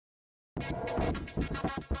Hello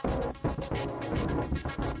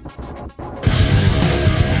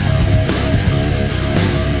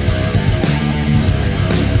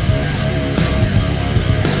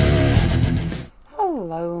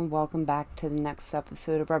and welcome back to the next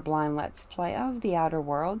episode of our blind let's play of The Outer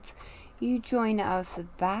Worlds. You join us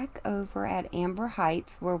back over at Amber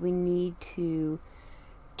Heights, where we need to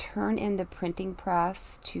turn in the printing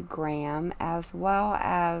press to Graham, as well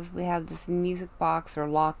as we have this music box or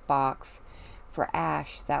lock box for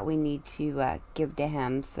Ash that we need to give to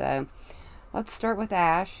him. So let's start with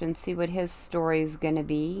Ash and see what his story is going to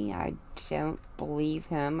be. I don't believe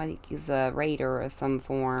him. I think he's a raider of some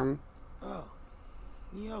form. Oh,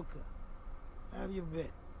 Nyoka, how have you been?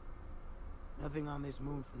 Nothing on this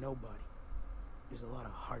moon for nobody. There's a lot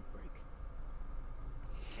of heartbreak.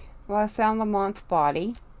 Well, I found Lamont's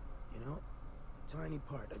body. You know, a tiny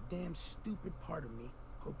part, a damn stupid part of me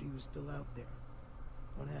hoped he was still out there.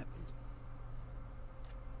 What happened?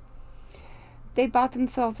 They bought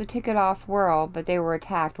themselves a ticket off-world, but they were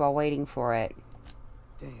attacked while waiting for it.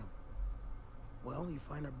 Damn. Well, you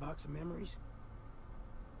find our box of memories?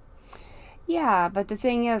 Yeah, but the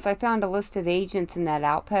thing is, I found a list of agents in that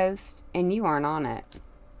outpost, and you aren't on it.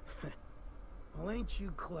 Well, ain't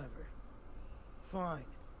you clever? Fine.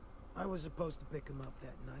 I was supposed to pick him up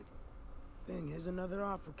that night. Thing is, another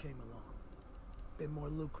offer came along. Bit more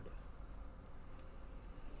lucrative.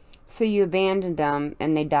 So you abandoned them,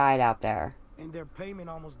 and they died out there. And their payment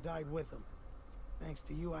almost died with them. Thanks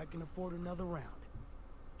to you, I can afford another round.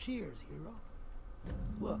 Cheers, hero.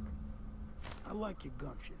 Look, I like your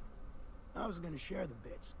gumption. I was gonna share the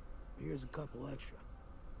bits, but here's a couple extra.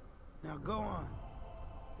 Now go on.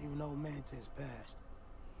 Even old Mantis passed.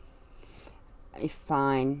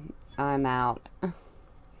 Fine, I'm out.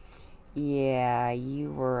 Yeah,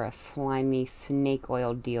 you were a slimy snake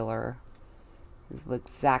oil dealer. This is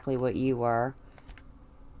exactly what you were.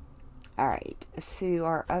 Alright, so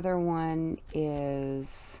our other one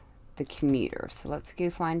is the commuter. So let's go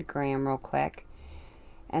find Graham real quick.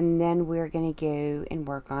 And then we're going to go and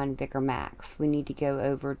work on Vicar Max. We need to go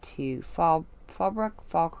over to Fallbrook,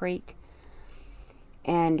 Fall Creek,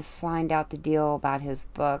 and find out the deal about his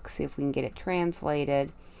book, see if we can get it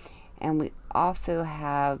translated. And we also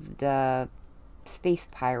have the space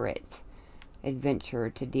pirate adventure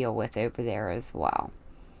to deal with over there as well.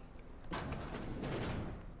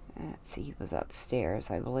 Let's see, he was upstairs,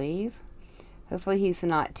 I believe. Hopefully he's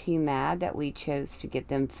not too mad that we chose to get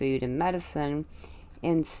them food and medicine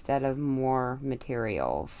instead of more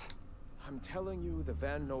materials. I'm telling you, the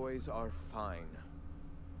Van Noys are fine.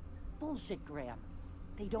 Bullshit, Graham.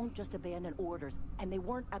 They don't just abandon orders, and they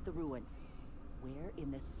weren't at the ruins. Where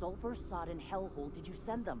in this sulfur-sodden hellhole did you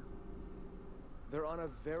send them? They're on a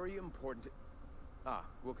very important...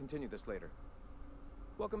 we'll continue this later.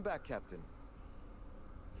 Welcome back, Captain.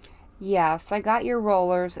 Yes, I got your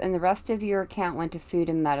rollers, and the rest of your account went to food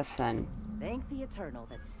and medicine. Thank the Eternal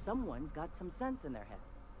that someone's got some sense in their head.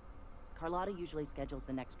 Carlotta usually schedules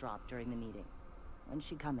the next drop during the meeting. When's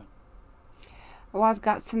she coming? Well, I've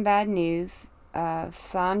got some bad news.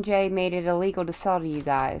 Sanjay made it illegal to sell to you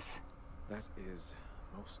guys. That is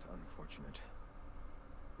most unfortunate.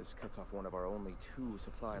 This cuts off one of our only 2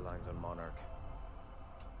 supply lines on Monarch.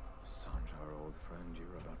 Sanjay, our old friend,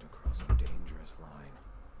 you're about to cross a dangerous line.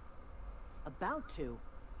 About to?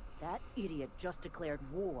 That idiot just declared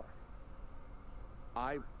war.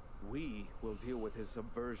 We will deal with his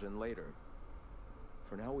subversion later.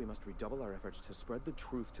 For now, we must redouble our efforts to spread the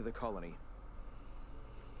truth to the colony.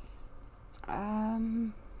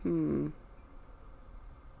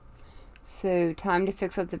 So, time to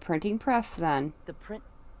fix up the printing press then. The print...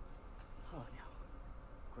 Oh no.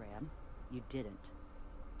 Graham, you didn't.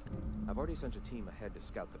 I've already sent a team ahead to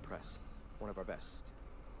scout the press. One of our best.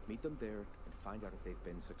 Meet them there and find out if they've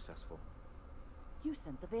been successful. You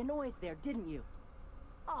sent the Van Noys there, didn't you?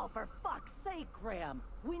 Oh, for fuck's sake, Graham!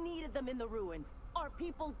 We needed them in the ruins! Our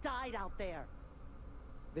people died out there!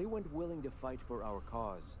 They weren't willing to fight for our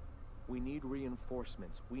cause. We need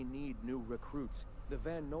reinforcements. We need new recruits. The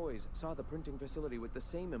Van Noys saw the printing facility with the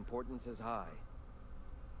same importance as I.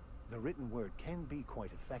 The written word can be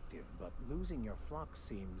quite effective, but losing your flock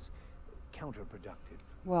seems counterproductive.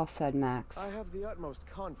 Well said, Max. I have the utmost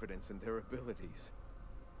confidence in their abilities.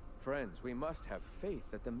 Friends, we must have faith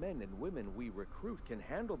that the men and women we recruit can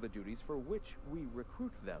handle the duties for which we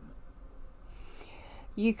recruit them.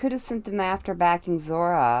 You could have sent them after backing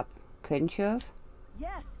Zora up, couldn't you have?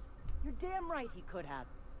 Yes, you're damn right he could have.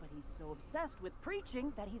 But he's so obsessed with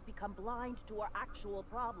preaching that he's become blind to our actual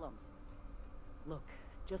problems. Look,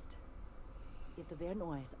 if the Van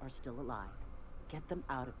Noys are still alive, get them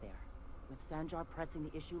out of there. With Sanjar pressing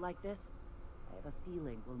the issue like this, I have a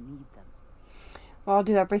feeling we'll need them. Well, I'll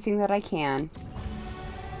do everything that I can.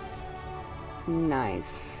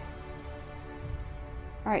 Nice.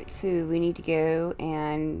 Alright, so we need to go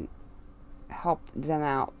and help them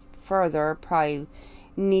out further. Probably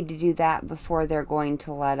need to do that before they're going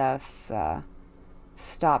to let us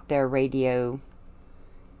stop their radio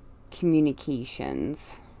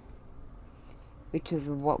communications, which is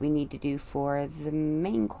what we need to do for the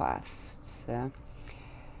main quest. So,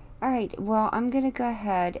 alright, well, I'm going to go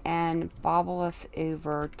ahead and bobble us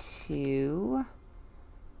over to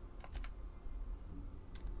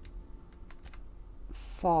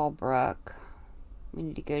Fallbrook. We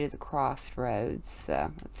need to go to the crossroads,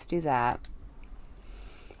 so let's do that.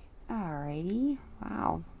 Alrighty,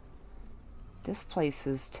 wow. This place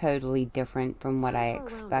is totally different from what I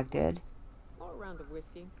expected. Or a round of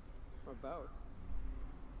whiskey. Or both.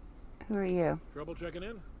 Who are you? Trouble checking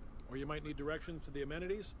in? Or you might need directions to the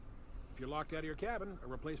amenities? If you're locked out of your cabin, a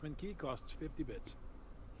replacement key costs 50 bits.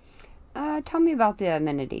 Tell me about the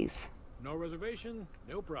amenities. No reservation,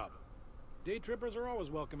 no problem. Day trippers are always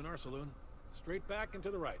welcome in our saloon. Straight back and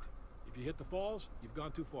to the right. If you hit the falls, you've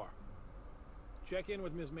gone too far. Check in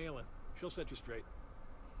with Ms. Malin. She'll set you straight.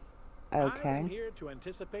 Okay. I am here to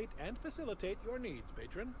anticipate and facilitate your needs,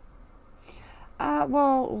 patron.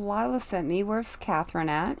 Well, Lila sent me. Where's Catherine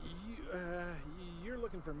at? You're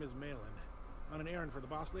looking for Ms. Malin. On an errand for the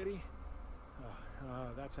boss lady?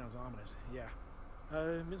 That sounds ominous. Yeah.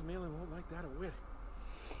 Ms. Malin won't like that a whit.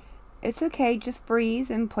 It's okay. Just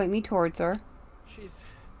breathe and point me towards her. She's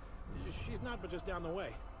not but just down the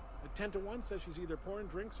way. 10 to 1 says she's either pouring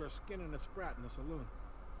drinks or skinning a sprat in the saloon.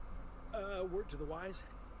 Word to the wise.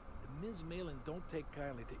 Ms. Malin don't take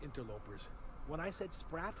kindly to interlopers. When I said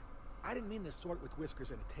sprat, I didn't mean the sort with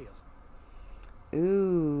whiskers and a tail.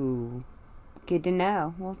 Ooh. Good to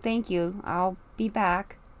know. Well, thank you. I'll be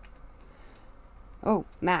back. Oh,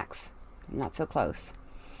 Max. Not so close.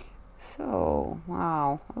 So,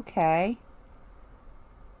 wow. Okay.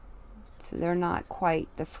 So they're not quite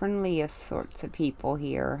the friendliest sorts of people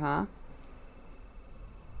here, huh?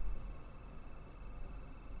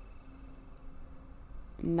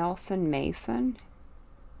 Nelson Mason?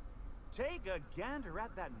 Take a gander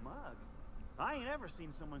at that mug. I ain't ever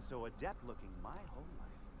seen someone so adept looking my whole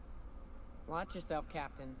life. Watch yourself,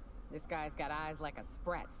 Captain. This guy's got eyes like a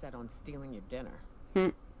sprat set on stealing your dinner.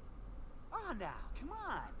 Oh, now, come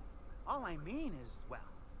on. All I mean is, well,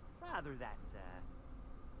 rather that,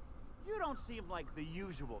 you don't seem like the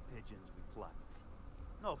usual pigeons we pluck.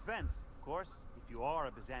 No offense, of course, if you are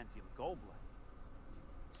a Byzantium goldblood.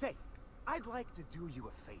 Say, I'd like to do you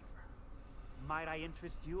a favor. Might I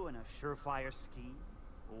interest you in a surefire scheme?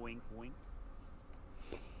 Wink, wink.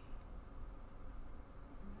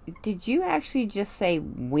 Did you actually just say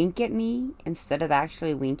wink at me instead of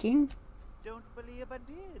actually winking? Don't believe I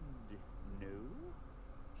did. No?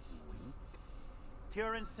 Wink.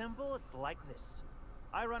 Pure and simple, it's like this.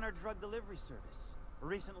 I run our drug delivery service.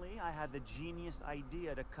 Recently, I had the genius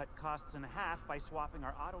idea to cut costs in half by swapping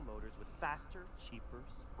our autoloaders with faster, cheaper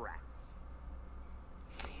sprats.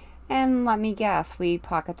 And let me guess, we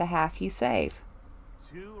pocket the half you save.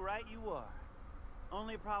 Too right you are.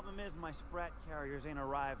 Only problem is my sprat carriers ain't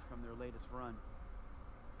arrived from their latest run.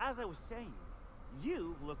 As I was saying,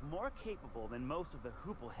 you look more capable than most of the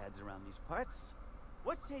hoople heads around these parts.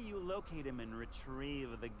 What say you locate him and retrieve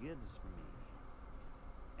the goods for me?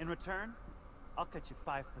 In return, I'll cut you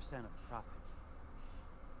 5% of the profit.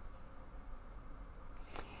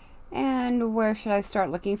 And where should I start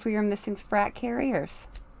looking for your missing sprat carriers?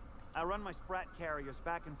 I run my sprat carriers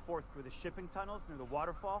back and forth through the shipping tunnels near the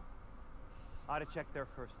waterfall. Ought to check there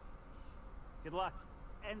first. Good luck.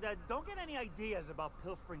 And don't get any ideas about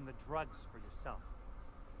pilfering the drugs for yourself.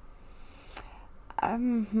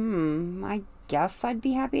 I guess I'd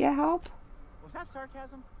be happy to help. Was that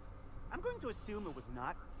sarcasm? I'm going to assume it was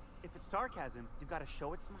not. If it's sarcasm, you've got to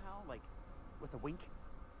show it somehow, like with a wink.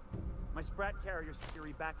 My sprat carriers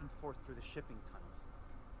scurry back and forth through the shipping tunnels.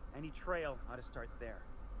 Any trail ought to start there.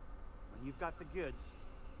 When you've got the goods,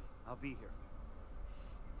 I'll be here.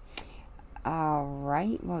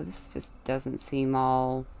 Alright, well this just doesn't seem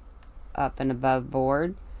all up and above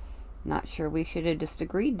board. Not sure we should have just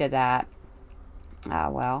agreed to that. Ah,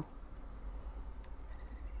 well.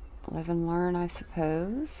 Live and learn, I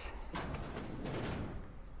suppose.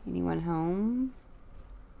 Anyone home?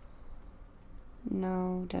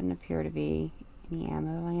 No, doesn't appear to be. Any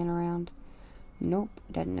ammo laying around? Nope,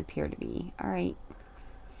 doesn't appear to be. Alright.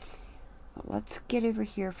 Let's get over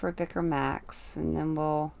here for Vicar Max, and then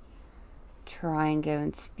we'll try and go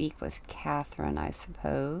and speak with Catherine, I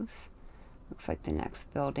suppose. Looks like the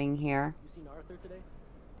next building here. You seen Arthur today?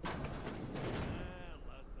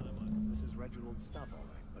 This is Reginald's stuff, all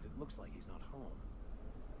right, but it looks like he's not home.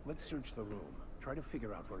 Let's search the room. Try to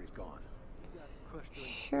figure out where he's gone. He got crushed during...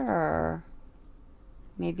 Sure.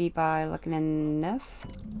 Maybe by looking in this?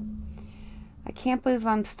 I can't believe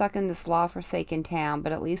I'm stuck in this law-forsaken town,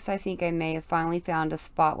 but at least I think I may have finally found a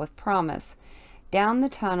spot with promise. Down the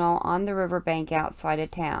tunnel on the riverbank outside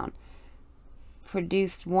of town.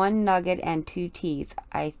 Produced 1 nugget and 2 teeth.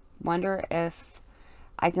 I wonder if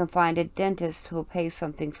I can find a dentist who'll pay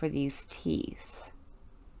something for these teeth.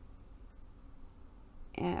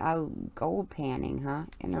 And oh, gold panning, huh?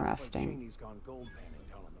 Interesting. Sounds like Cheney's gone gold panning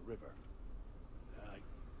down on the river. I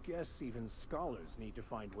guess even scholars need to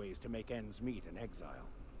find ways to make ends meet in exile.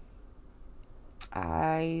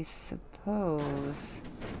 I suppose.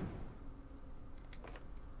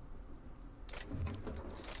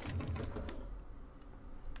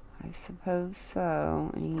 I suppose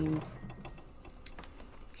so. I mean,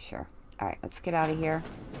 sure. Alright, let's get out of here.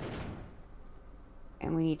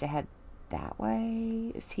 And we need to head that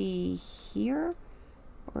way. Is he here?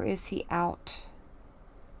 Or is he out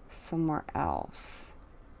somewhere else?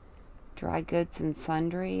 Dry goods and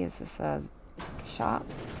sundry? Is this a shop?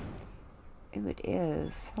 Oh, it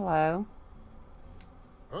is. Hello.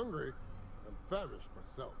 Hungry? I'm famished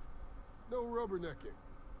myself. No rubbernecking.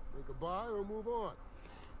 Make a buy or move on.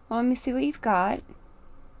 Well, let me see what you've got.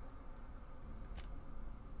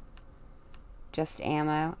 Just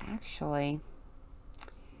ammo. Actually.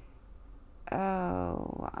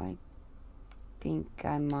 Oh, I think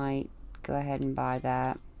I might go ahead and buy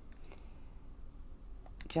that.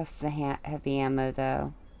 Just the heavy ammo,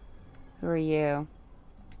 though. Who are you?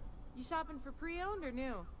 You shopping for pre-owned or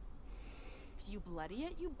new? If you bloody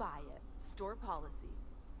it, you buy it. Store policy.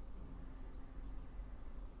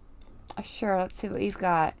 Sure, let's see what you've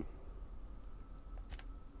got.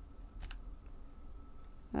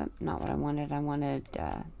 Oh, not what I wanted. I wanted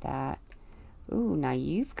that. Ooh, now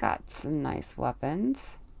you've got some nice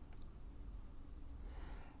weapons.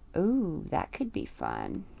 Ooh, that could be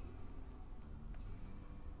fun.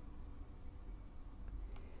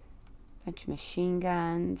 Bunch of machine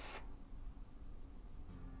guns.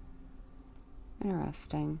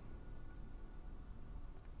 Interesting.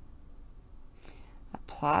 A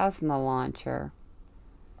plasma launcher.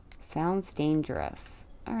 Sounds dangerous.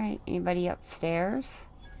 Alright, anybody upstairs?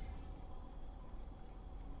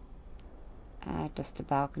 Just a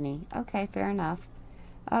balcony. Okay, fair enough.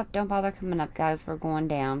 Oh, don't bother coming up, guys. We're going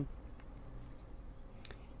down.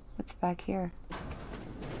 What's back here?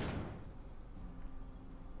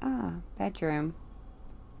 Ah, bedroom.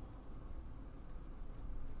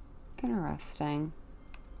 Interesting.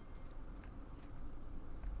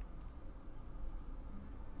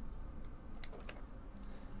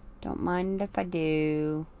 Don't mind if I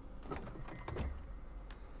do.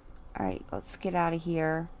 Alright, let's get out of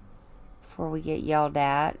here before we get yelled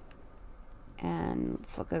at. And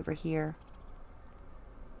let's look over here.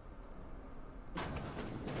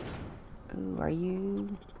 Ooh, are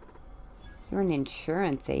you... You're an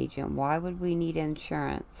insurance agent. Why would we need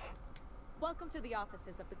insurance? Welcome to the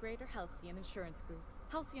offices of the Greater Halcyon Insurance Group,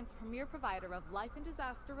 Halcyon's premier provider of life and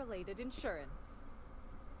disaster-related insurance.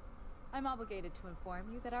 I'm obligated to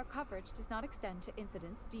inform you that our coverage does not extend to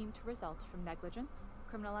incidents deemed to result from negligence,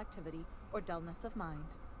 criminal activity, or dullness of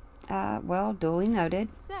mind. Well, duly noted.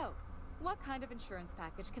 So, what kind of insurance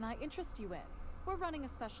package can I interest you in? We're running a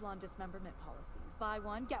special on dismemberment policies. Buy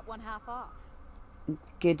one, get one half off.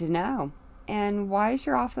 Good to know. And why is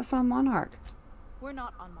your office on Monarch? We're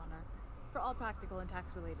not on Monarch. For all practical and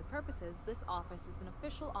tax-related purposes, this office is an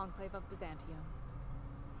official enclave of Byzantium.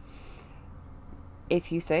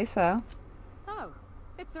 If you say so. Oh,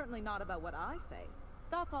 it's certainly not about what I say.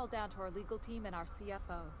 That's all down to our legal team and our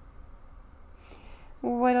CFO.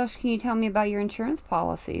 Well, what else can you tell me about your insurance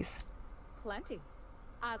policies? Plenty.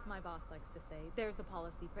 As my boss likes to say, there's a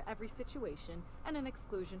policy for every situation and an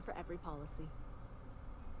exclusion for every policy.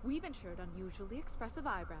 We've insured unusually expressive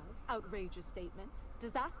eyebrows, outrageous statements,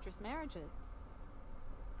 disastrous marriages.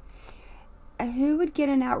 Who would get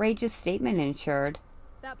an outrageous statement insured?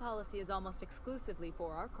 That policy is almost exclusively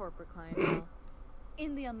for our corporate clientele.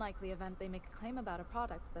 In the unlikely event they make a claim about a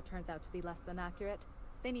product that turns out to be less than accurate,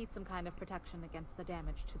 they need some kind of protection against the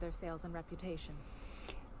damage to their sales and reputation.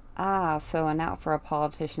 Ah, so an out for a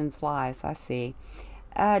politician's lies, I see.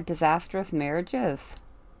 Disastrous marriages?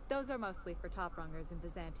 Those are mostly for top-rungers in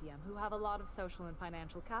Byzantium who have a lot of social and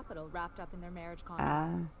financial capital wrapped up in their marriage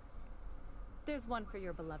contracts. There's one for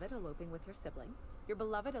your beloved eloping with your sibling, your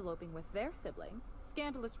beloved eloping with their sibling,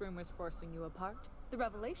 scandalous rumors forcing you apart, the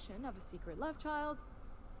revelation of a secret love child.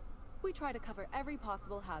 We try to cover every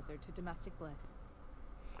possible hazard to domestic bliss.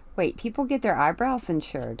 Wait, people get their eyebrows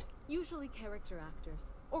insured? Usually character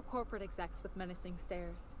actors, or corporate execs with menacing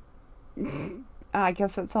stares. I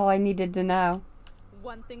guess that's all I needed to know.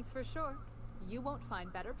 One thing's for sure. You won't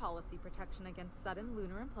find better policy protection against sudden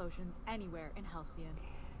lunar implosions anywhere in Halcyon.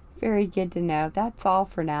 Very good to know. That's all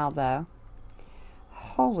for now, though.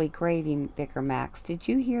 Holy gravy, Vicar Max. Did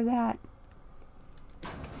you hear that?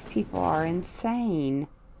 These people are insane.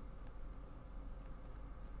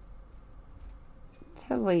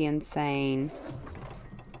 Totally insane.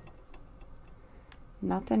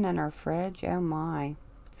 Nothing in our fridge? Oh my.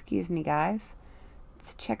 Excuse me, guys.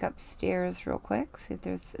 Let's check upstairs real quick. See if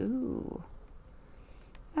there's... Ooh.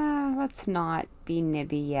 Let's not be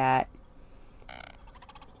nibby yet.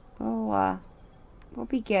 We'll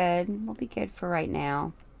be good. We'll be good for right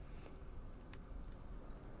now.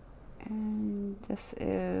 And this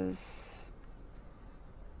is...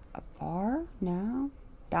 a bar? No?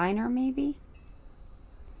 Diner, maybe?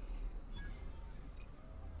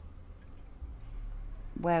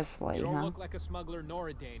 Wesley, You don't huh? look like a smuggler nor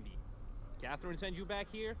a dandy. Catherine send you back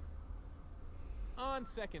here? On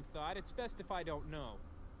second thought, it's best if I don't know.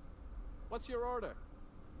 What's your order?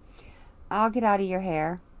 I'll get out of your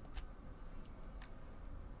hair.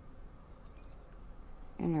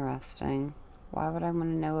 Interesting. Why would I want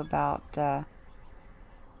to know about the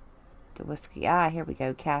whiskey? Ah, here we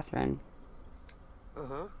go, Catherine.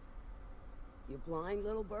 Uh-huh. You blind,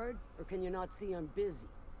 little bird? Or can you not see I'm busy?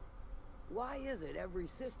 Why is it every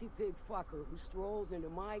sissy pig fucker who strolls into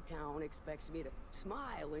my town expects me to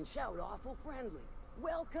smile and shout awful friendly?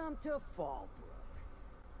 Welcome to Fallbrook.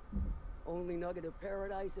 Only nugget of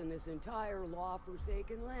paradise in this entire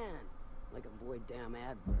law-forsaken land. Like a void damn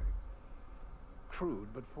advert. Crude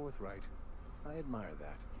but forthright. I admire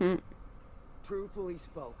that. Truthfully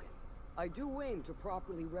spoken, I do aim to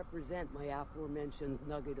properly represent my aforementioned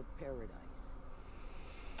nugget of paradise.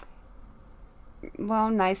 Well,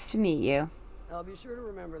 nice to meet you. I'll be sure to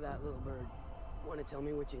remember that, little bird. Want to tell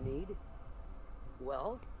me what you need?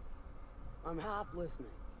 Well, I'm half listening.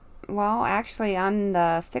 Well, actually, I'm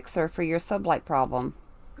the fixer for your sublight problem.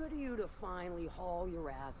 Good of you to finally haul your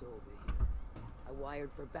ass over here. I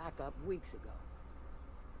wired for backup weeks ago.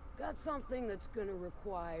 Got something that's gonna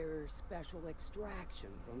require special extraction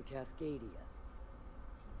from Cascadia.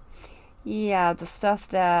 Yeah, the stuff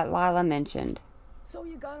that Lila mentioned. So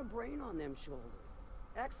you got a brain on them shoulders.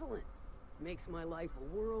 Excellent. Makes my life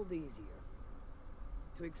a world easier.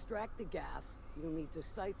 To extract the gas, you'll need to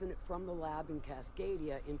siphon it from the lab in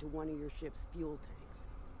Cascadia into one of your ship's fuel tanks.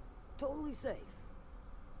 Totally safe.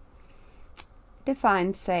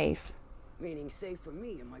 Define safe. Meaning safe for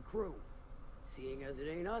me and my crew. Seeing as it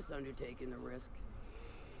ain't us undertaking the risk.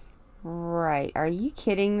 Right. Are you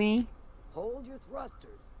kidding me? Hold your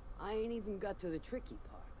thrusters. I ain't even got to the tricky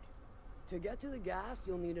part. To get to the gas,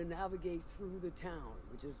 you'll need to navigate through the town,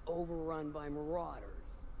 which is overrun by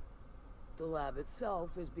marauders. The lab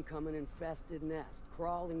itself has become an infested nest,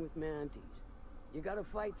 crawling with mantis. You gotta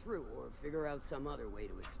fight through, or figure out some other way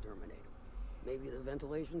to exterminate them. Maybe the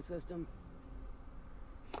ventilation system?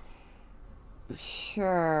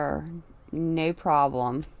 Sure. No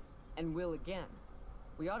problem. And will again.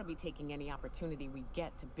 We ought to be taking any opportunity we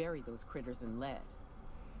get to bury those critters in lead.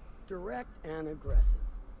 Direct and aggressive.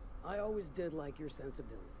 I always did like your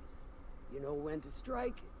sensibilities. You know when to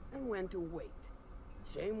strike and when to wait.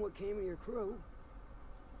 Shame what came of your crew.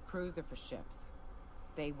 Crews are for ships.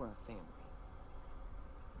 They were a family.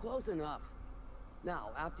 Close enough. Now,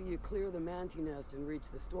 after you clear the manti nest and reach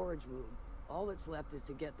the storage room, all that's left is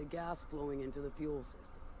to get the gas flowing into the fuel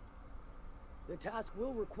system. The task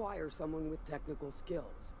will require someone with technical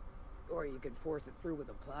skills. Or you could force it through with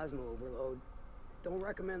a plasma overload. Don't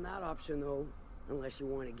recommend that option, though, unless you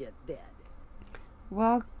want to get dead.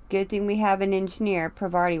 Well, good thing we have an engineer.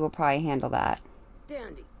 Pravarti will probably handle that.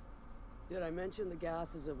 Dandy. Did I mention the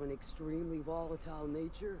gas is of an extremely volatile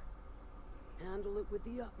nature? Handle it with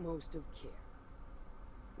the utmost of care.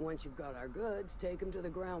 Once you've got our goods, take them to the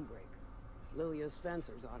groundbreaker. Lilia's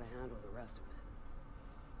fencers ought to handle the rest of it.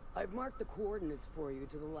 I've marked the coordinates for you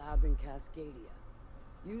to the lab in Cascadia.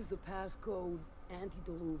 Use the passcode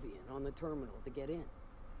Antediluvian on the terminal to get in.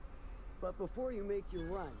 But before you make your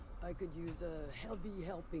run, I could use a heavy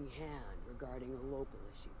helping hand regarding a local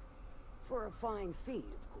issue. For a fine fee,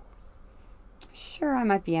 of course. Sure, I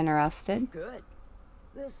might be interested. Good.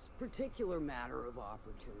 This particular matter of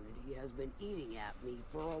opportunity has been eating at me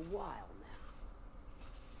for a while now.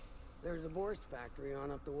 There's a Borst factory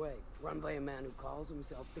on up the way, run by a man who calls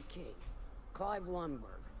himself the King. Clive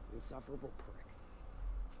Lundberg, insufferable prick.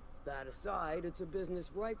 That aside, it's a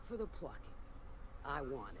business ripe for the plucking. I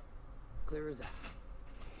want it. clear as that.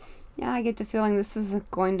 Yeah, I get the feeling this is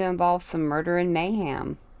going to involve some murder and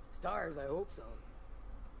mayhem. Stars, I hope so.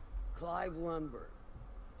 Clive Lundberg,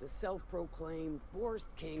 the self-proclaimed Borscht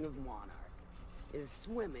King of Monarch, is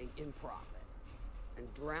swimming in profit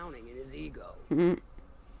and drowning in his ego.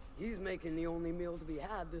 He's making the only meal to be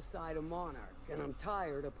had this side of Monarch, and I'm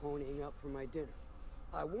tired of ponying up for my dinner.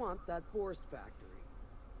 I want that Borscht factory,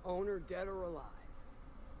 owner dead or alive.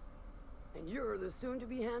 And you're the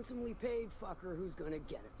soon-to-be handsomely paid fucker who's gonna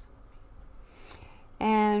get it for me.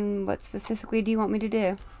 And what specifically do you want me to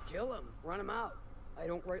do? Kill him, run him out. I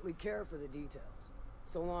don't rightly care for the details,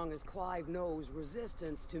 so long as Clive knows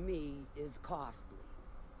resistance to me is costly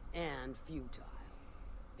and futile.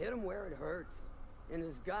 Hit him where it hurts. In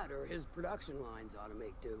his gut, or his production lines ought to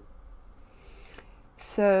make do.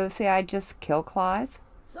 So, say I just kill Clive?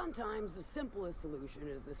 Sometimes the simplest solution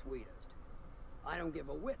is the sweetest. I don't give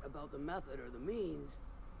a whit about the method or the means,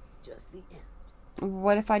 just the end.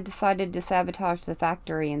 What if I decided to sabotage the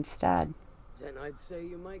factory instead? Then I'd say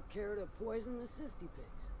you might care to poison the cysty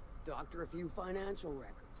pigs, doctor a few financial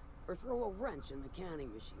records, or throw a wrench in the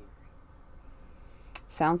canning machinery.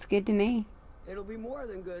 Sounds good to me. It'll be more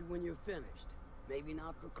than good when you're finished. Maybe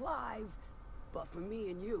not for Clive, but for me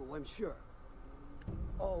and you, I'm sure.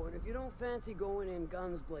 Oh, and if you don't fancy going in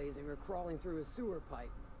guns blazing or crawling through a sewer pipe,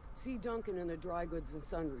 see Duncan in the dry goods and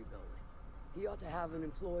sundry building. He ought to have an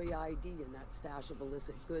employee ID in that stash of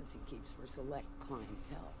illicit goods he keeps for select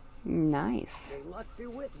clientele. Nice. May luck be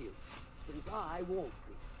with you, since I won't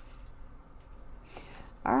be.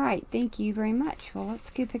 Alright, thank you very much. Well, let's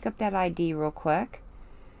go pick up that ID real quick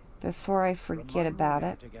before I forget about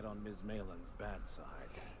it. To get on Ms. Malin's bad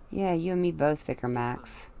side. Yeah, you and me both, Vicar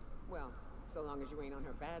Max. Well, so long as you ain't on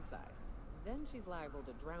her bad side. Then she's liable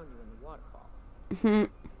to drown you in the waterfall.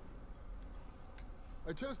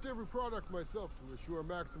 I test every product myself to assure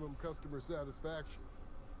maximum customer satisfaction.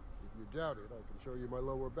 If you doubt it, I can show you my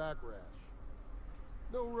lower back rash.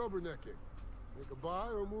 No rubbernecking. Make a buy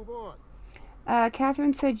or move on.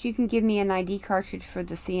 Catherine said you can give me an ID cartridge for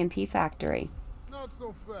the CMP factory. Not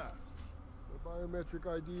so fast. The biometric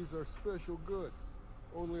IDs are special goods,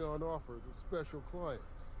 only on offer to special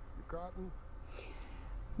clients. You cotton?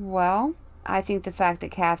 Well, I think the fact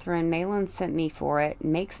that Catherine Malin sent me for it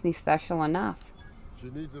makes me special enough. She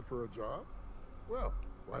needs it for a job? Well,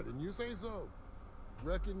 why didn't you say so?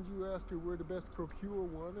 Reckoned you asked her where to best procure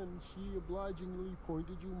one, and she obligingly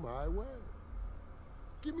pointed you my way.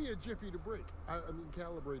 Give me a jiffy to break. I mean,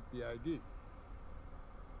 calibrate the ID.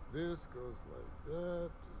 This goes like that.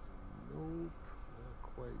 Nope,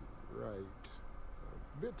 not quite right.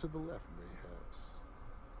 A bit to the left, mayhaps.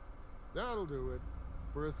 That'll do it.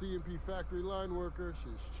 For a CMP factory line worker,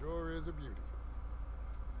 she sure is a beauty.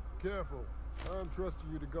 Careful. I'm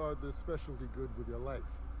trusting you to guard this specialty good with your life.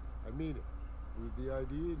 I mean it. Lose the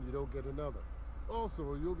ID and you don't get another.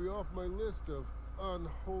 Also, you'll be off my list of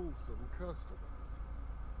unwholesome customers.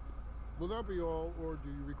 Will that be all, or do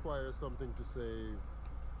you require something to say,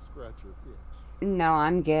 scratch your itch? No,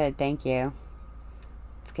 I'm good, thank you.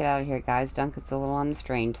 Let's get out of here, guys. Duncan's a little on the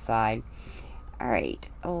strange side. Alright,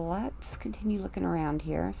 let's continue looking around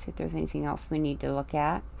here, see if there's anything else we need to look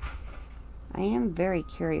at. I am very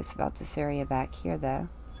curious about this area back here, though.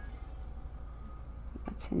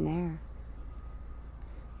 What's in there?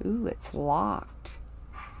 Ooh, it's locked.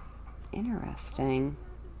 Interesting.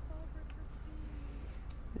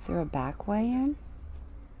 Is there a back way in?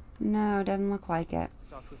 No, doesn't look like it.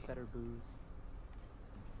 Stocked with better booze.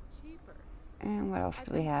 Cheaper. And what else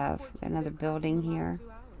do we have? Another building here.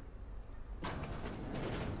 You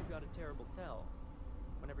got a terrible tell.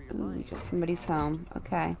 Whenever you're Ooh, lying. just somebody's home.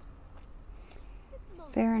 Okay.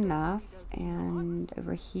 Fair enough. And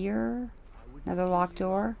over here, another locked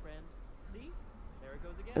door. See? There it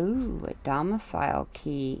goes again. Ooh, a domicile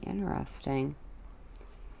key. Interesting.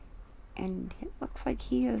 And it looks like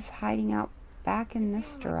he is hiding out back in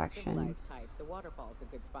this direction. Type, the waterfall's a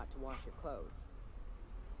good spot to wash your clothes.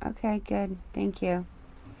 Okay, good. Thank you.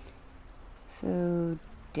 So,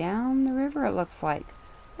 down the river it looks like.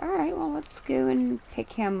 Alright, well, let's go and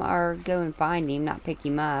pick him, or go and find him, not pick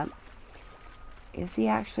him up. Is he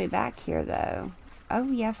actually back here, though?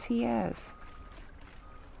 Oh, yes, he is.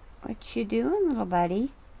 What you doing, little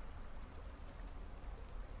buddy?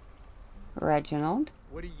 Reginald?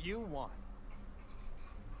 What do you want?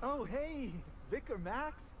 Oh, hey, Vicar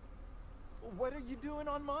Max. What are you doing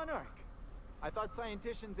on Monarch? I thought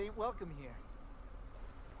scienticians ain't welcome here.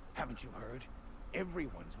 Haven't you heard?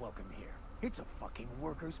 Everyone's welcome here. It's a fucking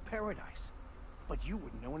worker's paradise. But you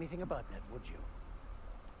wouldn't know anything about that, would you?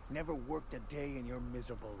 Never worked a day in your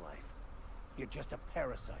miserable life. You're just a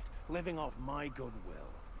parasite, living off my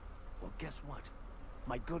goodwill. Well, guess what?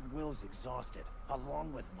 My goodwill's exhausted,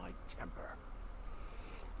 along with my temper.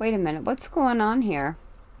 Wait a minute, what's going on here?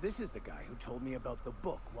 This is the guy who told me about the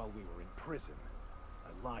book while we were in prison.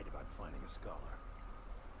 I lied about finding a scholar.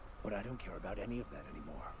 But I don't care about any of that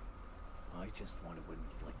anymore. I just want to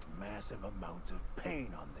inflict massive amounts of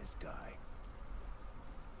pain on this guy.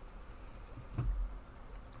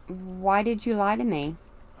 Why did you lie to me?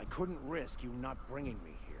 I couldn't risk you not bringing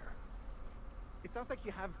me here. It sounds like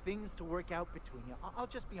you have things to work out between you. I'll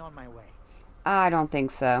just be on my way. I don't think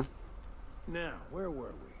so. Now, where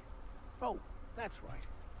were we? Oh, that's right.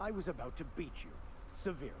 I was about to beat you.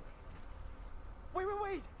 Severely.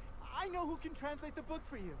 Wait! I know who can translate the book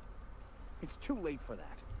for you. It's too late for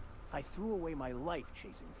that. I threw away my life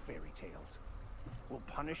chasing fairy tales. Will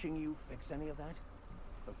punishing you fix any of that?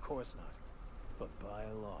 Of course not. But by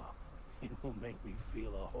law, it will make me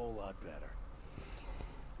feel a whole lot better.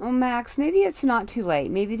 Well, Max, maybe it's not too late.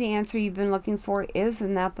 Maybe the answer you've been looking for is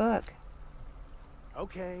in that book.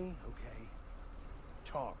 Okay.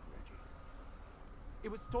 Talk, Reggie.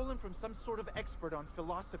 It was stolen from some sort of expert on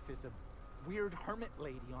philosophism. Weird hermit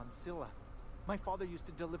lady on Scylla. My father used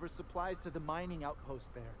to deliver supplies to the mining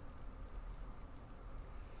outpost there.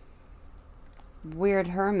 Weird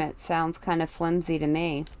hermit sounds kind of flimsy to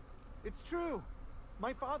me. It's true.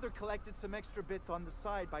 My father collected some extra bits on the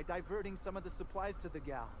side by diverting some of the supplies to the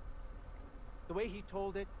gal. The way he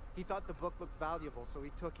told it, he thought the book looked valuable, so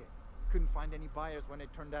he took it. Couldn't find any buyers when it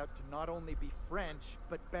turned out to not only be French,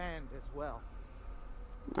 but banned as well.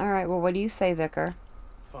 Alright, well, what do you say, Vicar?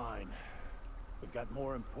 Fine. We've got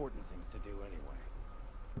more important things to do anyway.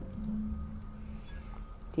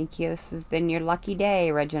 Think this has been your lucky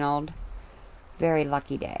day, Reginald. Very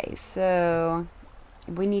lucky day. So,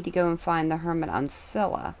 we need to go and find the hermit on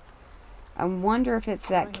Scylla. I wonder if it's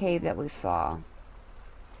that cave that we saw.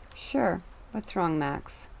 Sure. What's wrong,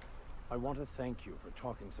 Max? I want to thank you for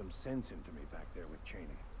talking some sense into me back there with Cheney.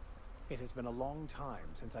 It has been a long time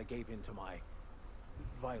since I gave in to my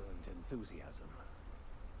violent enthusiasm.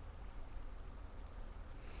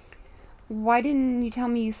 Why didn't you tell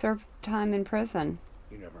me you served time in prison?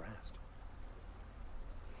 You never asked.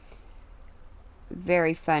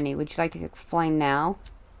 Very funny. Would you like to explain now?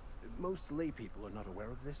 Most lay people are not aware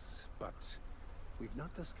of this, but we've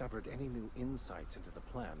not discovered any new insights into the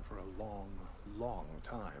plan for a long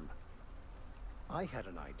time. I had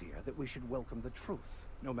an idea that we should welcome the truth,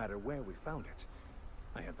 no matter where we found it.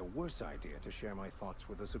 I had the worse idea to share my thoughts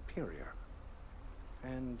with a superior.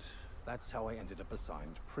 And that's how I ended up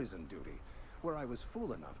assigned prison duty, where I was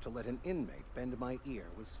fool enough to let an inmate bend my ear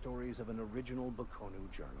with stories of an original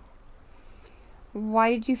Baconu journal. Why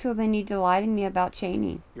did you feel the need to lie to me about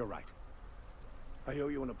Cheney? You're right. I owe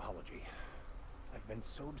you an apology. I've been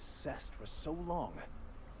so obsessed for so long,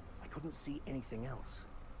 I couldn't see anything else.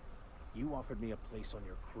 You offered me a place on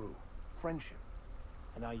your crew, friendship,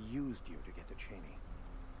 and I used you to get to Cheney.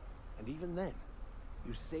 And even then,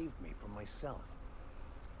 you saved me from myself.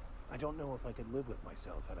 I don't know if I could live with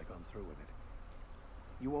myself had I gone through with it.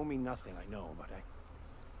 You owe me nothing, I know, but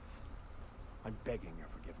I'm begging your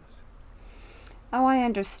forgiveness. Oh, I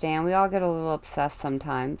understand. We all get a little obsessed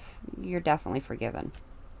sometimes. You're definitely forgiven.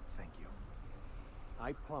 Thank you.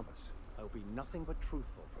 I promise I'll be nothing but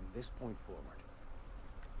truthful from this point forward.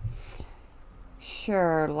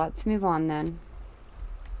 Sure, let's move on then.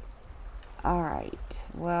 Alright,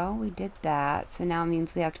 well, we did that, so now it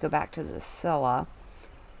means we have to go back to the Scylla.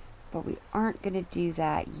 But we aren't going to do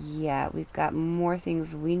that yet. We've got more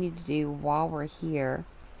things we need to do while we're here.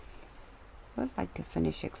 I would like to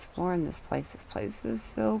finish exploring this place. This place is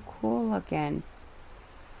so cool looking.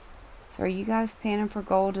 So are you guys panning for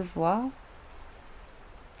gold as well?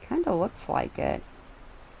 Kind of looks like it.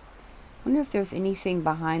 I wonder if there's anything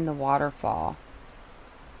behind the waterfall.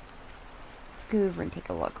 Let's go over and take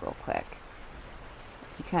a look real quick.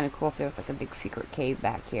 It'd be kind of cool if there was like a big secret cave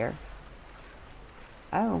back here.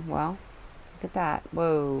 Oh, well, look at that.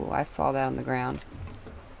 Whoa, I saw that on the ground.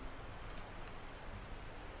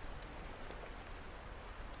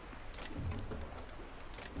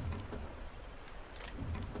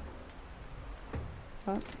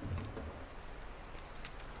 Oh.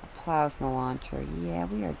 A plasma launcher. Yeah,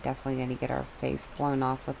 we are definitely going to get our face blown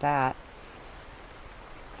off with that.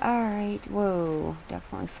 Alright, whoa,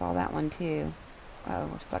 definitely saw that one too. Oh,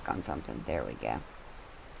 we're stuck on something. There we go.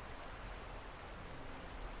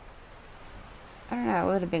 I don't know,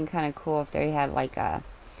 it would have been kind of cool if they had like a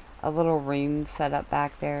little room set up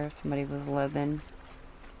back there. Somebody was living,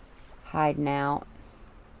 hiding out.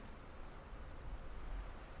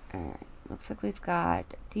 Alright, looks like we've got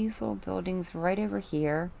these little buildings right over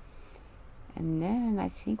here. And then I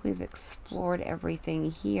think we've explored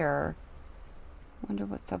everything here. Wonder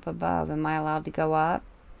what's up above. Am I allowed to go up?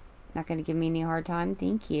 Not going to give me any hard time?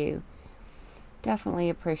 Thank you. Definitely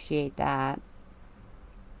appreciate that.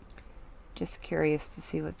 Just curious to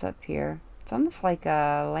see what's up here. It's almost like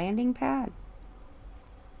a landing pad.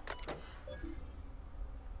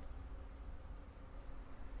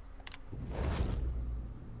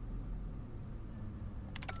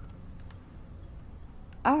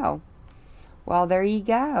 Oh. Well, there you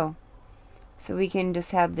go. So we can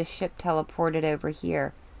just have the ship teleported over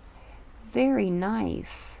here. Very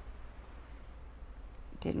nice.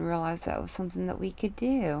 Didn't realize that was something that we could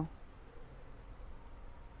do.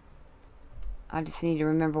 I just need to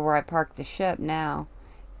remember where I parked the ship now.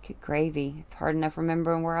 Good gravy. It's hard enough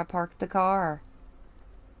remembering where I parked the car.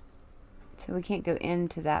 So we can't go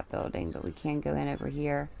into that building, but we can go in over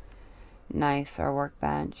here. Nice, our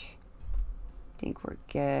workbench. I think we're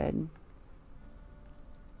good.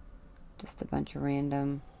 Just a bunch of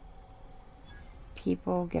random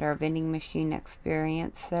people. Get our vending machine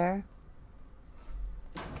experience there.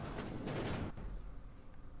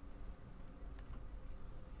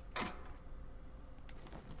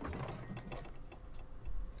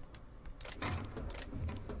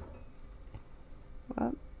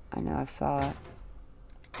 Well, I know I saw it.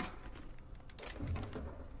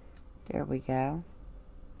 There we go.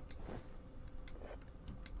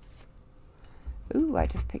 Ooh, I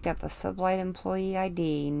just picked up a Sublight employee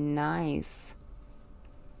ID. Nice.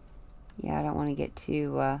 Yeah, I don't want to get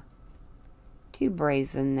too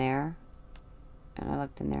brazen there. And I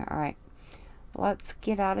looked in there. Alright. Let's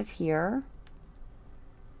get out of here.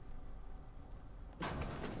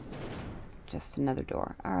 Just another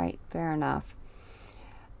door. Alright, fair enough.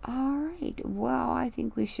 Alright, well, I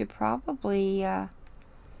think we should probably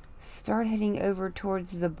start heading over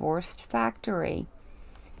towards the Borst factory.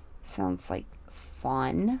 Sounds like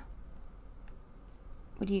fun.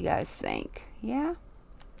 What do you guys think? Yeah?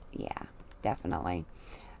 Yeah, definitely.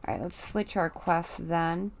 Alright, let's switch our quests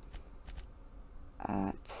then.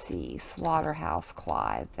 Let's see. Slaughterhouse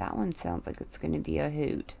Clive. That one sounds like it's going to be a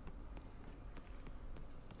hoot.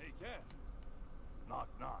 Hey, Cat. Knock,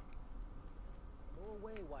 knock. Go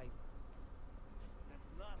away, wife.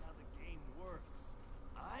 That's not how the game works.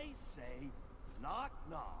 I say, knock,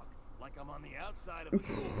 knock, like I'm on the outside of a door.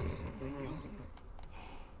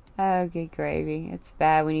 Oh, good gravy. It's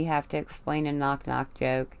bad when you have to explain a knock-knock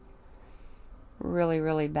joke. Really,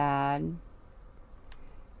 really bad.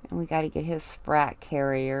 And we got to get his sprat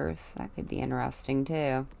carriers. That could be interesting,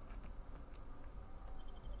 too.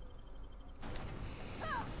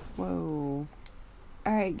 Whoa.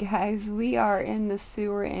 Alright, guys. We are in the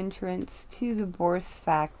sewer entrance to the Borst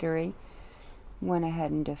factory. Went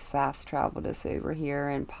ahead and just fast-traveled us over here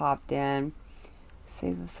and popped in.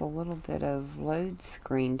 Save us a little bit of load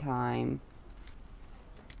screen time.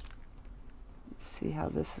 Let's see how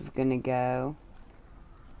this is going to go.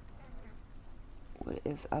 What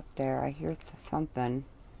is up there? I hear something.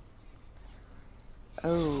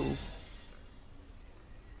 Oh.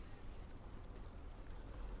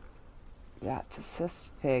 That's a cyst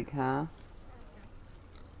pig, huh?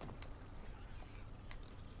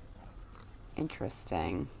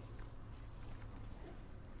 Interesting.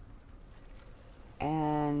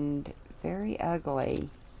 And very ugly.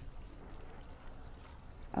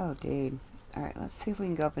 Oh, dude. Alright, let's see if we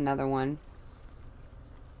can go up another one.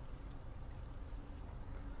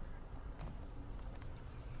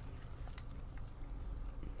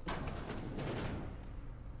 I'm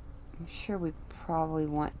sure we probably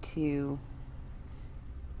want to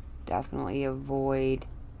definitely avoid...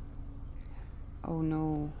 Oh,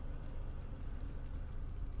 no.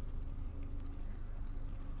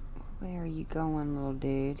 Where are you going, little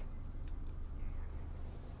dude?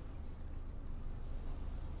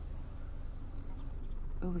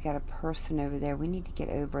 Oh, we got a person over there. We need to get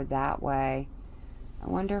over that way. I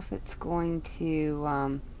wonder if it's going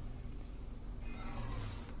to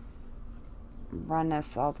run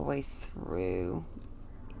us all the way through.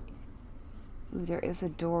 Ooh, there is a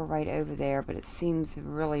door right over there, but it seems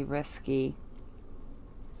really risky.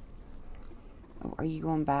 Oh, are you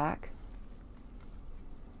going back?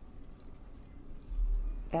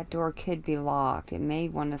 That door could be locked. It may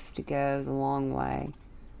want us to go the long way.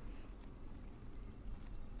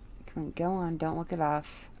 Come on, go on. Don't look at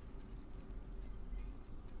us.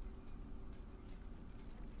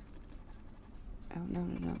 Oh, no,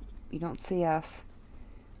 no, no. You don't see us.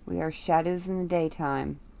 We are shadows in the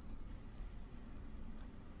daytime.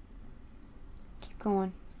 Keep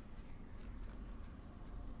going.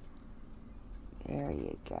 There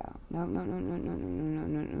you go. No, no, no, no, no, no, no,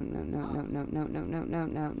 no, no, no, no, no, no, no, no, no, no,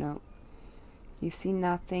 no, no. You see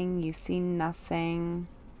nothing. You see nothing.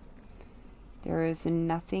 There is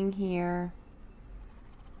nothing here.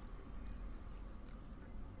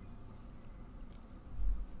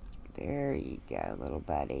 There you go, little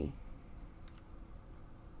buddy.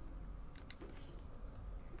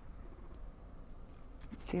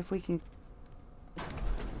 Let's see if we can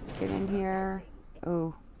get in here.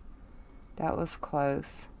 Oh, that was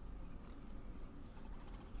close.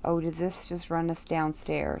 Oh, did this just run us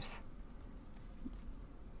downstairs?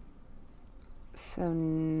 So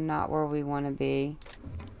not where we want to be.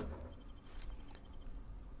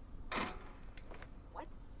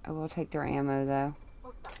 I will take their ammo though.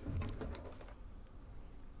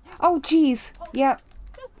 Oh, jeez. Yep.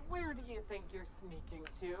 Just where do you think you're sneaking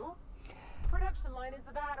to? Production line is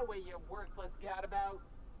that away, you worthless gadabout.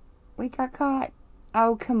 We got caught.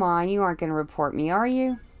 Oh, come on. You aren't going to report me, are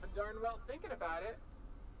you? I'm darn well thinking about it.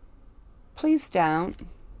 Please don't.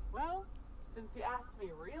 Well, since you asked me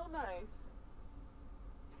real nice,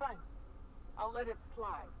 fine. I'll let it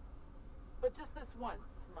slide. But just this once,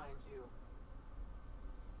 mind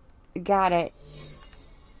you. Got it.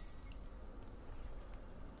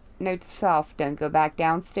 Note to self, don't go back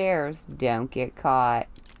downstairs. Don't get caught.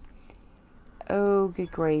 Oh,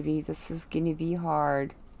 good gravy. This is going to be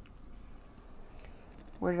hard.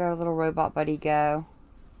 Where did our little robot buddy go?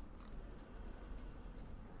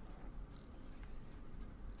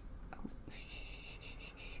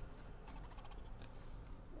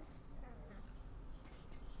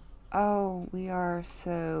 Oh, we are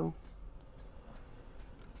so...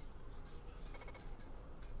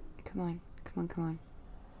 Come on, come on, come on.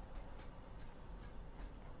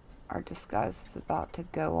 Our disguise is about to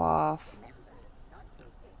go off.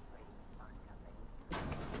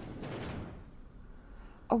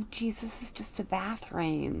 Oh, jeez, this is just a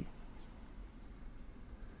bathroom.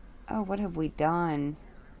 Oh, what have we done?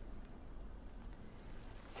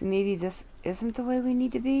 So maybe this isn't the way we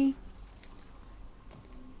need to be?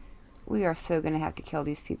 We are so going to have to kill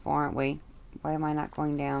these people, aren't we? Why am I not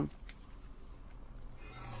going down?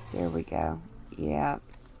 There we go. Yeah.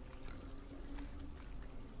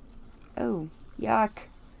 Oh, yuck.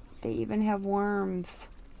 They even have worms.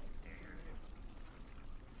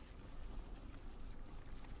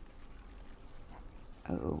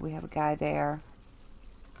 Oh, we have a guy there.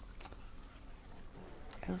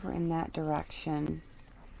 Over in that direction.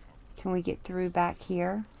 Can we get through back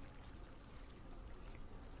here?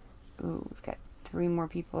 Ooh, we've got 3 more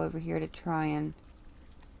people over here to try and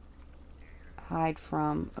hide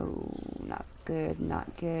from. Oh, not good,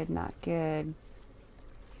 not good, not good.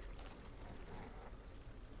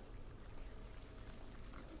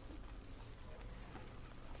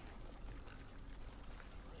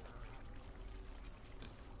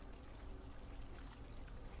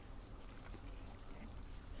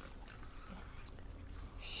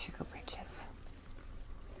 Sugar bridges.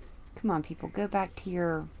 Come on, people, go back to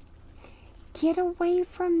your... Get away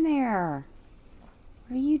from there!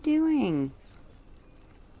 What are you doing?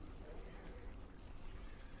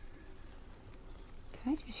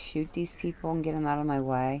 Can I just shoot these people and get them out of my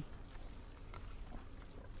way?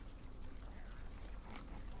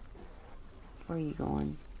 Where are you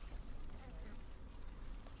going?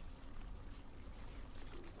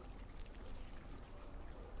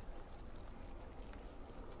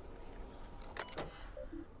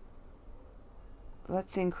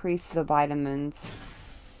 Let's increase the vitamins.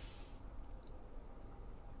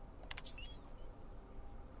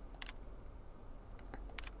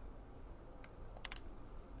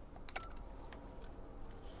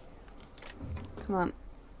 Come on.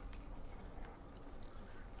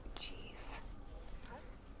 Jeez.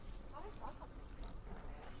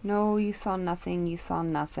 No, you saw nothing. You saw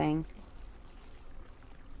nothing.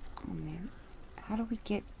 Oh, man. How do we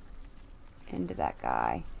get into that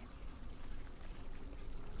guy?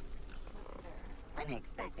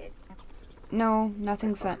 Unexpected. No,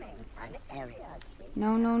 nothing's up.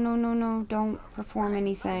 No, no, no, no, no. Don't perform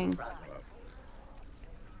anything.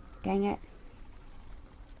 Dang it.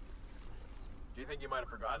 Do you think you might have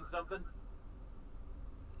forgotten something?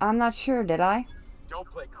 I'm not sure, did I? Don't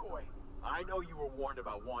play coy. I know you were warned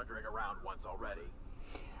about wandering around once already.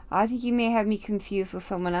 I think you may have me confused with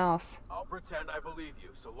someone else. I'll pretend I believe you,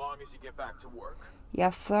 so long as you get back to work.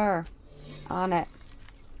 Yes, sir. On it.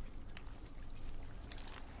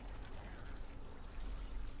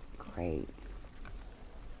 Great.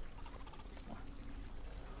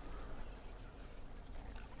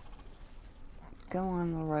 Go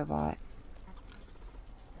on, little robot.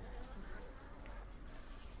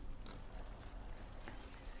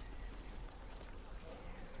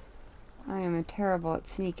 I am terrible at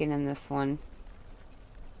sneaking in this one.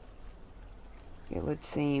 it would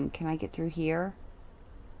seem. Can I get through here?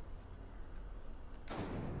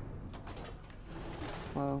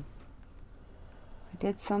 Whoa. I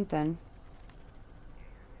did something.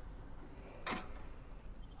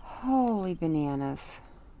 Holy bananas.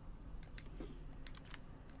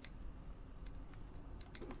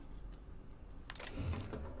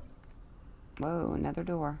 Whoa, another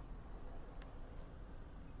door.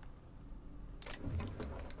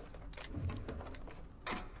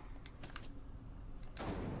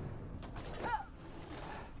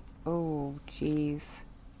 Oh, jeez.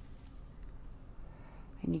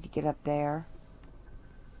 I need to get up there.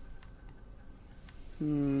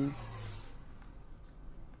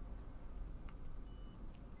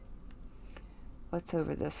 What's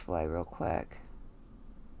over this way real quick?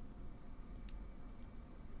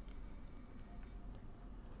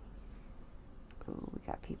 Oh, we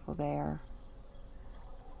got people there.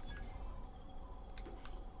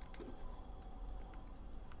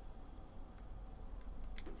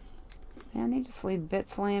 Man, they just leave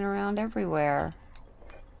bits laying around everywhere.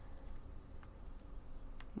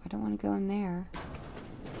 I don't want to go in there.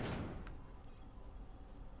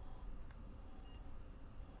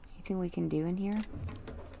 Anything we can do in here?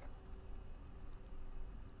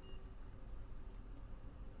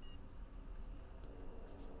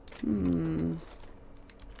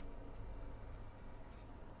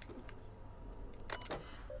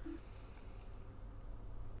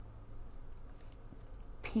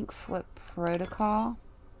 Pink slip protocol?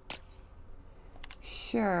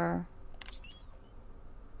 Sure.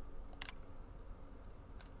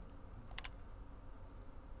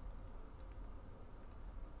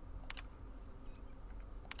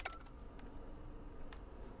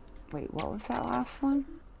 Wait, what was that last one?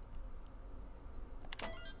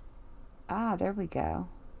 Ah, there we go.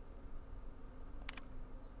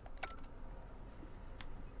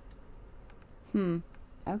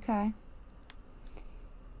 Okay.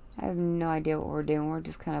 I have no idea what we're doing. We're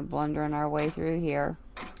just kind of blundering our way through here.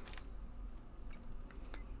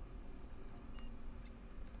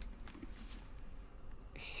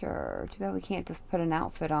 Sure. Too bad we can't just put an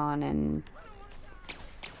outfit on and...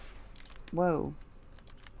 Whoa.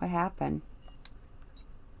 What happened?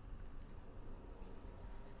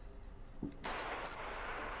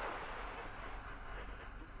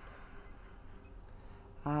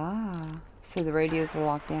 Ah. So the radios were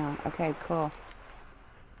locked down. Okay, cool.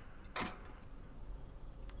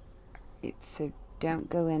 So don't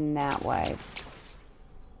go in that way.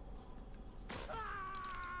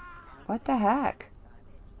 What the heck?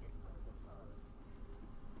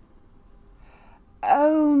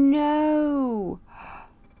 Oh no!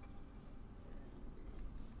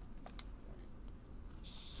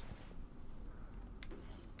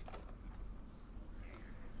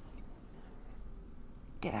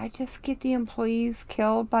 Did I just get the employees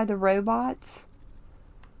killed by the robots?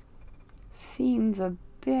 Seems a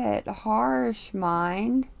bit harsh,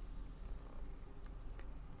 mind.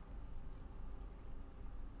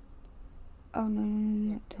 Oh,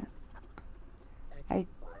 no.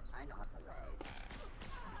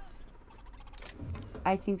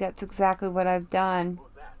 I think that's exactly what I've done.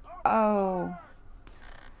 Oh.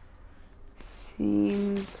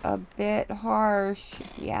 Seems a bit harsh,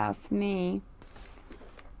 if you ask me.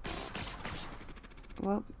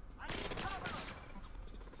 Whoop.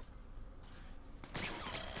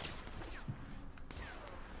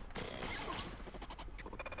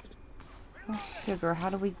 Oh, sugar, how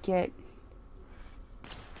do we get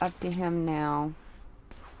up to him now?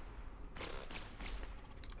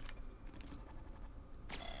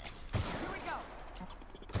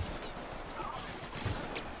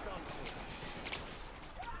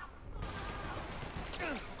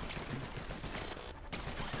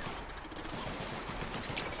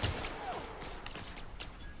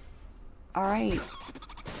 Alright.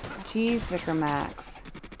 Jeez, Vicar Max.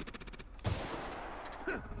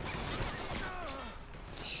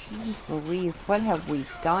 Jeez Louise, what have we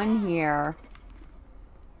done here?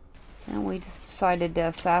 And we decided to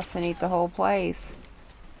assassinate the whole place.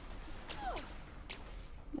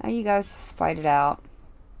 Now you guys fight it out.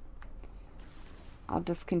 I'll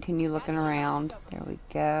just continue looking around. There we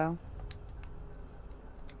go.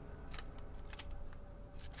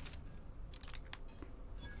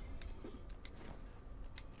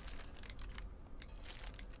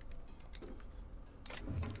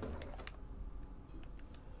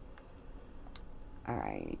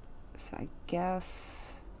 Alright, so I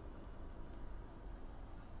guess...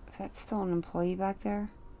 Is that still an employee back there?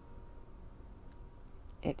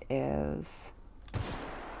 It is.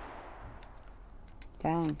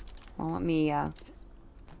 Dang. Well, let me,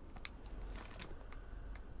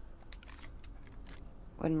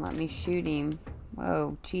 Wouldn't let me shoot him.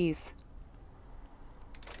 Whoa, jeez.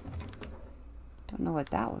 Don't know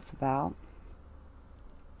what that was about.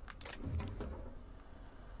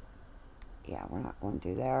 Yeah, we're not going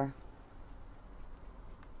through there.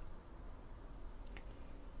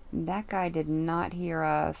 That guy did not hear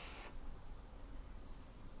us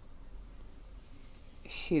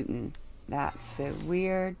shooting. That's so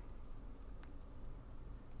weird.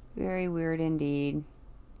 Very weird indeed.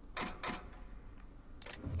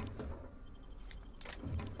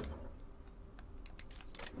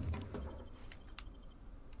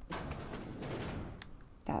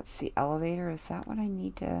 That's the elevator. Is that what I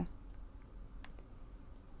need to...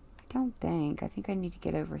 I don't think. I think I need to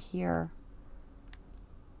get over here.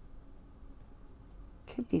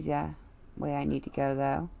 Could be the way I need to go,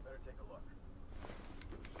 though. Better take a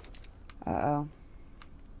look. Uh-oh.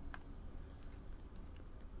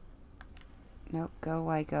 Nope. Go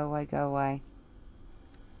away, go away, go away.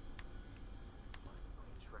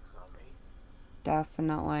 Playing tricks on me.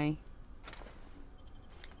 Definitely.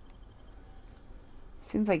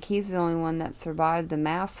 Seems like he's the only one that survived the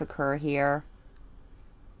massacre here.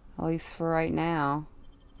 At least for right now.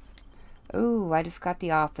 Ooh, I just got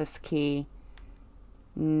the office key.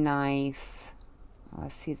 Nice. Oh, I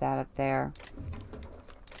see that up there.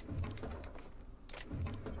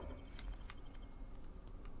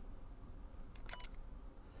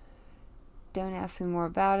 Don't ask me more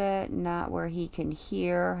about it. Not where he can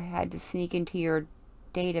hear. Had to sneak into your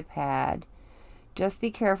data pad. Just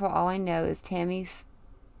be careful. All I know is Tammy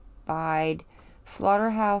spied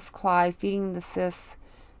Slaughterhouse Clive feeding the sis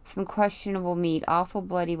some questionable meat. Awful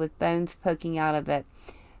bloody with bones poking out of it.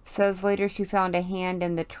 Says later she found a hand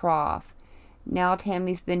in the trough. Now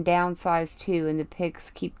Tammy's been downsized too, and the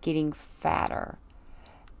pigs keep getting fatter.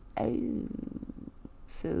 Oh,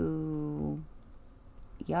 so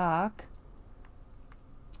yuck.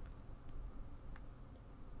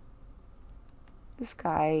 This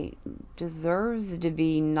guy deserves to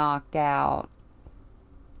be knocked out.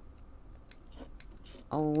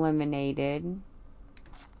 Eliminated.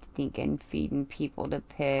 Thinking feeding people to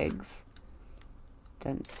pigs.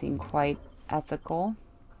 Doesn't seem quite ethical.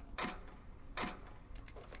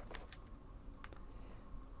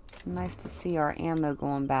 Nice to see our ammo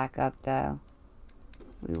going back up, though.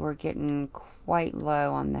 We were getting quite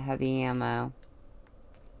low on the heavy ammo.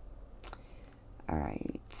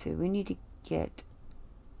 Alright, so we need to get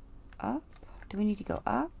up. Do we need to go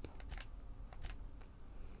up?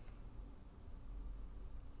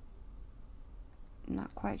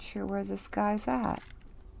 Not quite sure where this guy's at.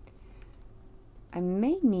 I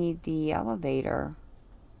may need the elevator.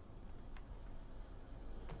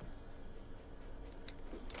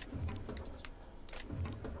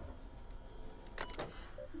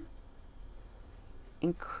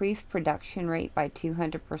 Increase production rate by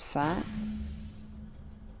 200%.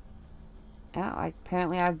 Oh,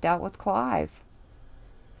 apparently I've dealt with Clive.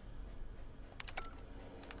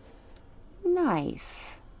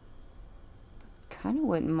 Nice. Kind of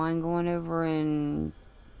wouldn't mind going over and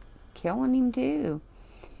killing him too.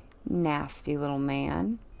 Nasty little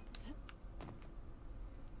man.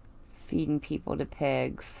 Feeding people to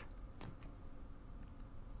pigs.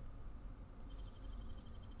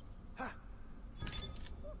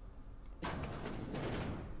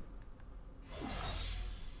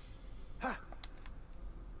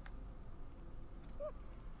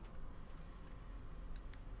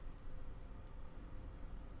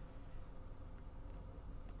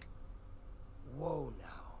 Whoa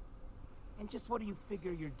now. And just what do you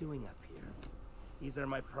figure you're doing up here? These are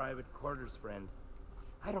my private quarters, friend.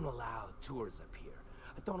 I don't allow tours up here.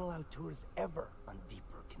 I don't allow tours ever on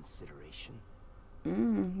deeper consideration.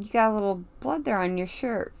 You got a little blood there on your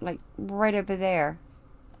shirt, like right over there.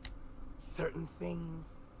 Certain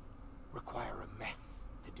things require a mess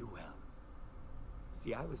to do well.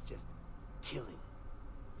 See, I was just killing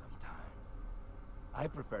sometime. I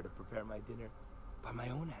prefer to prepare my dinner by my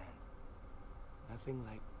own hand. Nothing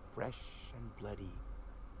like fresh and bloody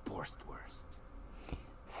Borstwurst.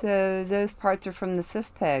 So those parts are from the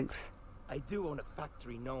cis pigs. I do own a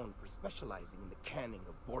factory known for specializing in the canning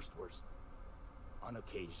of Borstwurst. On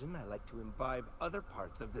occasion, I like to imbibe other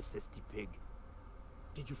parts of the cysty pig.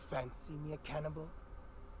 Did you fancy me a cannibal?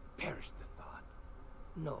 Perish the thought.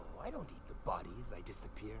 No, I don't eat the bodies, I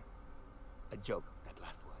disappear. A joke, that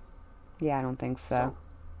last was. Yeah, I don't think so. So,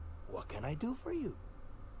 what can I do for you?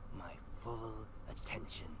 My full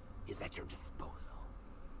attention is at your disposal.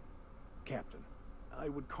 Captain, I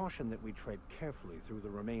would caution that we tread carefully through the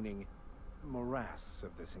remaining morass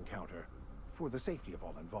of this encounter, for the safety of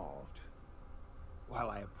all involved. While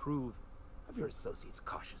I approve of your associate's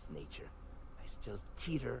cautious nature, I still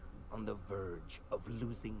teeter on the verge of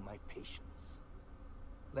losing my patience.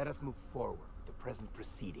 Let us move forward with the present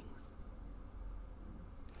proceedings.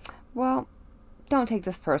 Well, don't take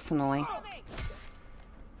this personally.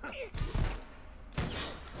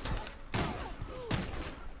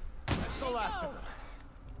 That's the last of them.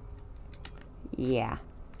 Yeah.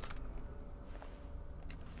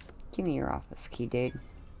 Give me your office key, dude.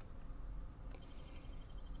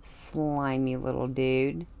 Slimy little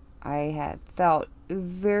dude. I had felt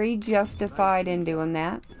very justified in doing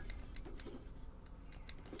that.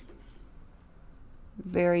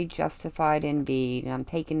 Very justified indeed. And I'm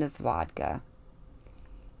taking this vodka.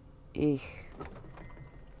 Eek.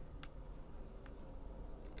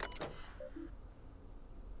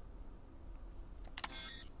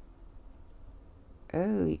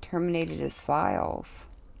 Oh, he terminated his files.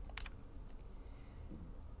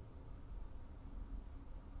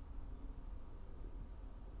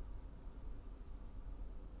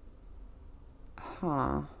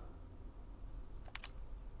 Huh.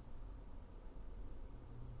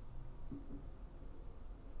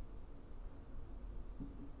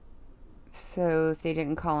 So if they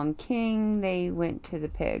didn't call him king, they went to the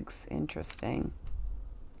pigs. Interesting.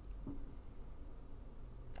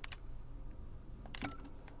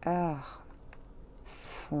 Ugh.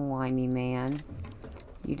 Slimy man.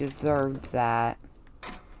 You deserved that.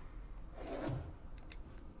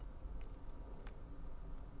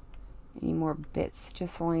 Any more bits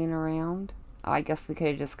just laying around? Oh, I guess we could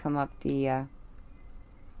have just come up the,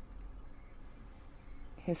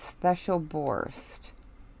 his special Borst.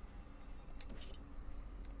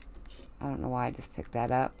 I don't know why I just picked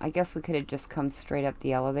that up. I guess we could have just come straight up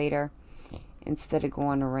the elevator instead of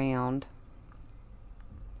going around.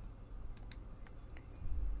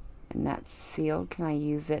 And that's sealed. Can I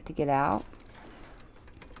use it to get out?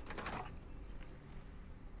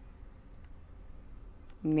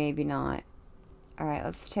 Maybe not. Alright,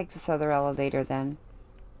 let's take this other elevator then.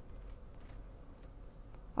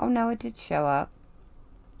 Oh no, it did show up.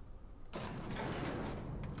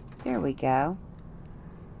 There we go.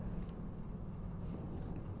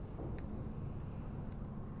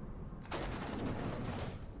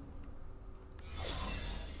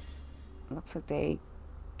 Looks like they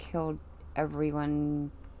killed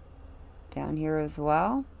everyone down here as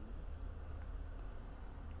well.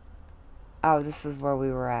 Oh, this is where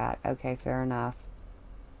we were at. Okay, fair enough.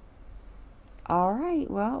 Alright,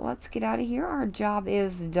 well, let's get out of here. Our job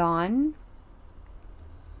is done.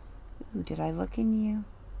 Ooh, did I look in you?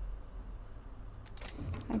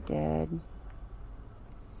 I did.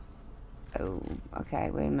 Oh, okay,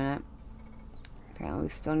 wait a minute. Apparently we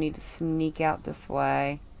still need to sneak out this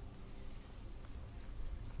way.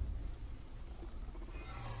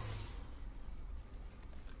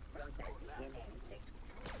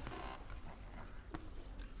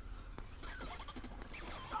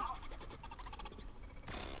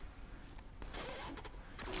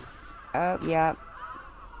 Oh, yeah.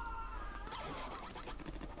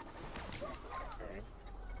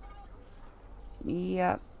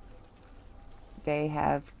 Yep. They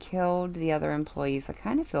have killed the other employees. I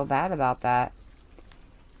kind of feel bad about that.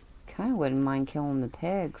 Kind of wouldn't mind killing the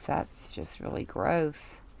pigs. That's just really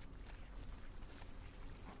gross.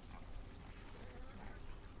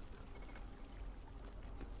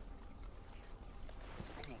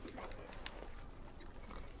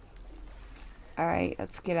 Alright,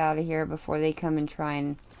 let's get out of here before they come and try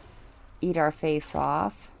and eat our face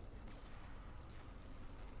off.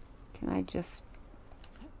 Can I just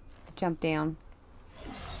jump down?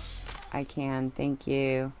 I can, thank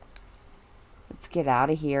you. Let's get out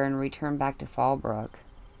of here and return back to Fallbrook.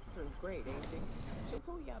 Catherine's great, ain't she? She'll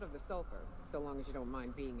pull you out of the sulfur, so long as you don't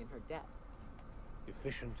mind being in her debt.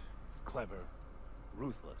 Efficient, clever,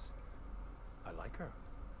 ruthless. I like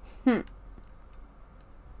her.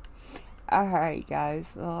 Alright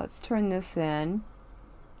guys, well let's turn this in.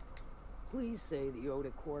 Please say the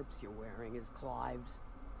Yoda corpse you're wearing is Clive's.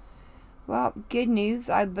 Well, good news.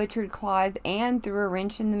 I butchered Clive and threw a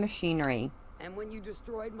wrench in the machinery. And when you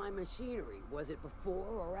destroyed my machinery, was it before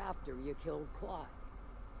or after you killed Clive?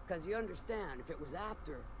 Because you understand, if it was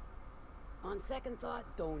after, on second thought,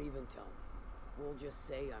 don't even tell me. We'll just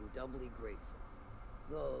say I'm doubly grateful.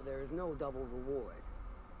 Though there is no double reward.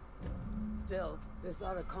 Still, this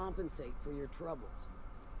ought to compensate for your troubles.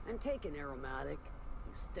 And take an aromatic.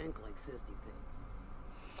 You stink like Sisty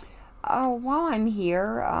Pig. While I'm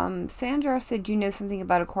here, Sandra said you know something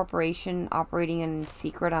about a corporation operating in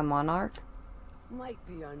secret on Monarch. Might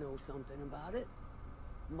be I know something about it.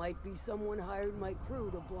 Might be someone hired my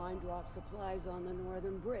crew to blind drop supplies on the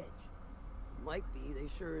Northern Bridge. Might be they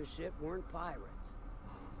sure as shit weren't pirates.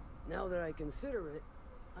 Still, this ought to compensate for your troubles. And take an aromatic. You stink like Sisty Pig. Now that I consider it,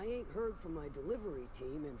 I ain't heard from my delivery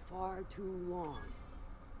team in far too long.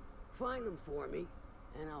 Find them for me,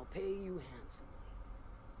 and I'll pay you handsomely.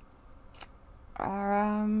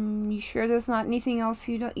 You sure there's not anything else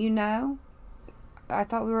you know? I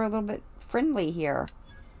thought we were a little bit friendly here.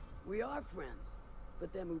 We are friends,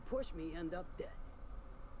 but them who push me end up dead.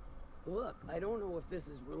 Look, I don't know if this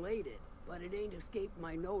is related, but it ain't escaped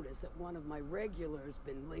my notice that one of my regulars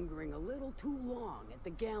been lingering a little too long at the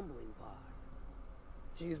gambling bar.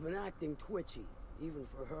 She's been acting twitchy, even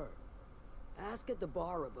for her. Ask at the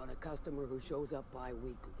bar about a customer who shows up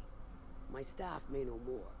bi-weekly. My staff may know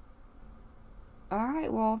more.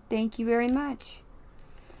 Alright, well, thank you very much.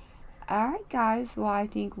 Alright, guys, well, I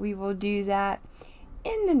think we will do that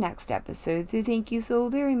in the next episode. So thank you so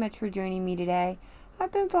very much for joining me today.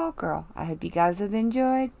 I've been Fall Girl. I hope you guys have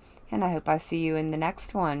enjoyed, and I hope I see you in the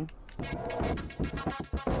next one.